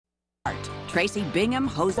Traci Bingham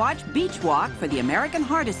hosts Watch Beach Walk for the American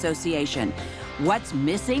Heart Association. What's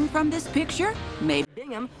missing from this picture? Maybe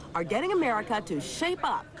Bingham are getting America to shape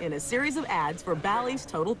up in a series of ads for Bally's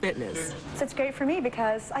Total Fitness. So it's great for me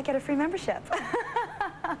because I get a free membership.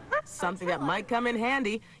 Something that might come in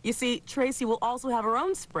handy. You see, Traci will also have her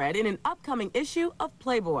own spread in an upcoming issue of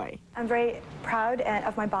Playboy. I'm very proud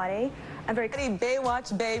of my body. I'm very...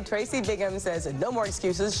 Baywatch babe Traci Bingham says no more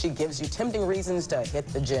excuses. She gives you tempting reasons to hit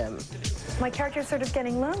the gym. My character's sort of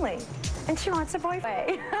getting lonely, and she wants a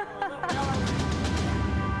boyfriend.